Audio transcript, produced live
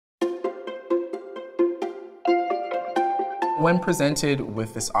When presented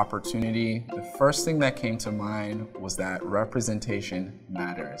with this opportunity, the first thing that came to mind was that representation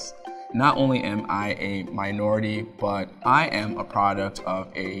matters. Not only am I a minority, but I am a product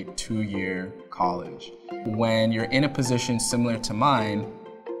of a 2-year college. When you're in a position similar to mine,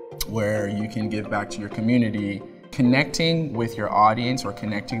 where you can give back to your community, connecting with your audience or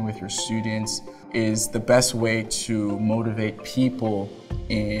connecting with your students is the best way to motivate people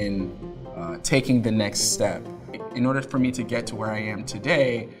in taking the next step. In order for me to get to where I am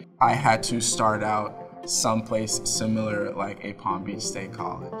today, I had to start out someplace similar like a Palm Beach State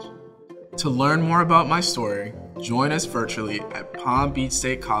College. To learn more about my story, join us virtually at Palm Beach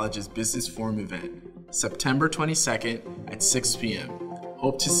State College's Business Forum event, September 22nd at 6 p.m.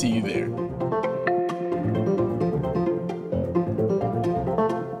 Hope to see you there.